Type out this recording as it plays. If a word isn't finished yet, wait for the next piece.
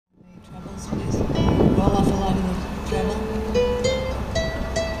Roll off a lot of the treble.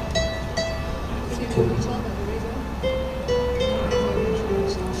 Could you do the top of the reverb?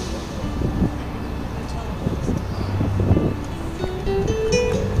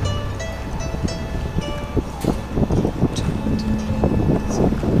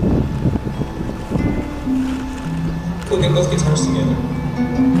 We'll get both guitars together.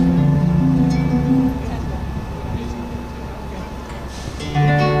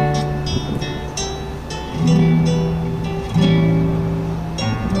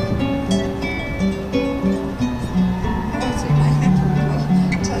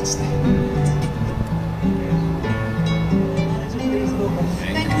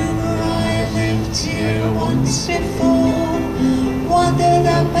 Before, wandered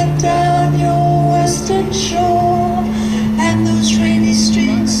up and down your western shore, and those rainy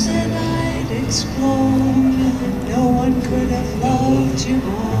streets that I'd explore, no one could have loved you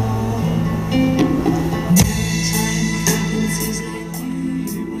more. Every time provinces I knew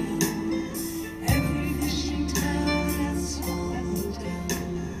you well, every fishing town and small town,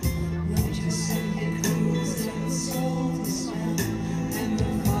 rode your Sunday cruise and saw the smell, and the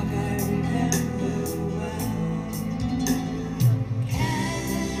fog I remember well.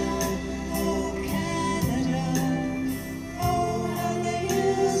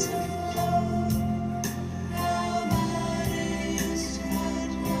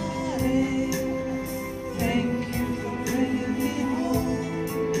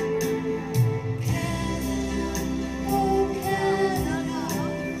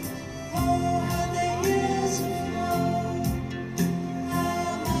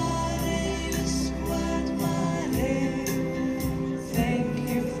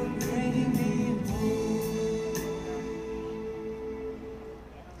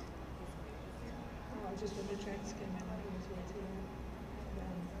 Just when the tracks came in, I was way too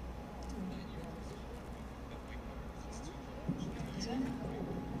Is that?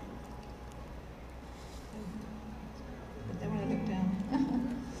 But then when I look down,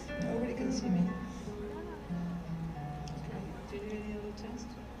 nobody can see me. Okay, did you do any other test?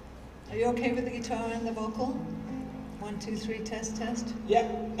 Are you okay with the guitar and the vocal? 1, 2, 3, test, test.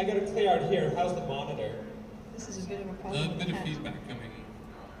 Yeah, I got it clear out here. How's the monitor? This is a bit of a problem. A bit of feedback coming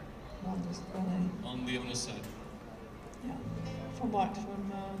on Leona's side. Yeah. From what?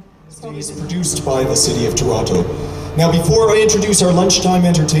 From is produced by the City of Toronto. Now, before I introduce our lunchtime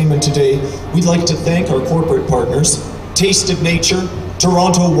entertainment today, we'd like to thank our corporate partners, Taste of Nature,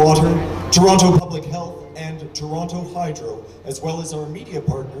 Toronto Water, Toronto Public Health, and Toronto Hydro, as well as our media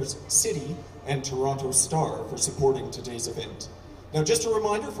partners, City and Toronto Star, for supporting today's event. Now, just a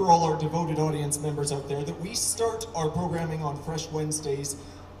reminder for all our devoted audience members out there that we start our programming on Fresh Wednesdays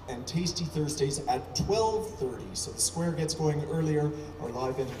and Tasty Thursdays at 12:30. So the square gets going earlier. Our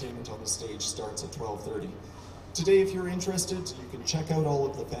live entertainment on the stage starts at 12:30. Today, if you're interested, you can check out all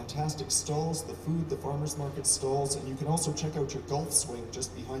of the fantastic stalls, the food, the farmers market stalls, and you can also check out your golf swing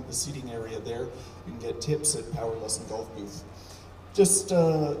just behind the seating area there. You can get tips at Power Lesson Golf Booth. Just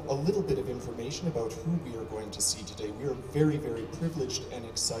a little bit of information about who we are going to see today. We are very, very privileged and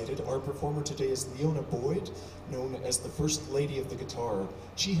excited. Our performer today is Leona Boyd, known as the First Lady of the Guitar.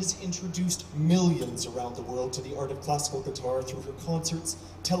 She has introduced millions around the world to the art of classical guitar through her concerts,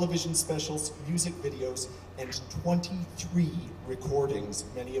 television specials, music videos, and 23 recordings,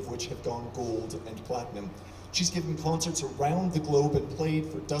 many of which have gone gold and platinum. She's given concerts around the globe and played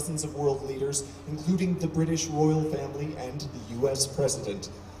for dozens of world leaders, including the British royal family and the US President.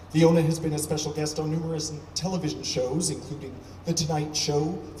 Leona has been a special guest on numerous television shows, including The Tonight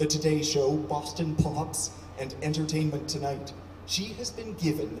Show, The Today Show, Boston Pops, and Entertainment Tonight. She has been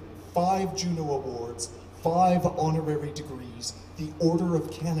given 5 Juno Awards, 5 honorary degrees, the Order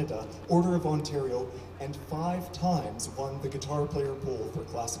of Canada, Order of Ontario, and 5 times won the Guitar Player Poll for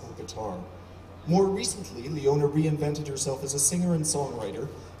classical guitar. More recently, Leona reinvented herself as a singer and songwriter,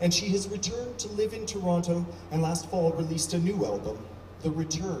 and she has returned to live in Toronto and last fall released a new album, The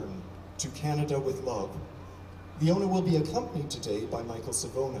Return to Canada with Love. Leona will be accompanied today by Michael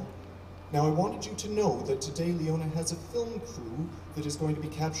Savona. Now, I wanted you to know that today Leona has a film crew that is going to be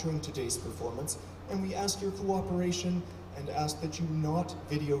capturing today's performance, and we ask your cooperation and ask that you not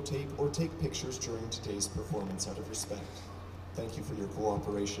videotape or take pictures during today's performance out of respect. Thank you for your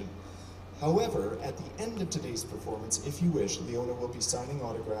cooperation. However, at the end of today's performance, if you wish, Leona will be signing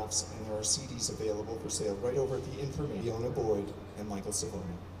autographs, and there are CDs available for sale right over at the information. Leona Boyd and Michael Savona.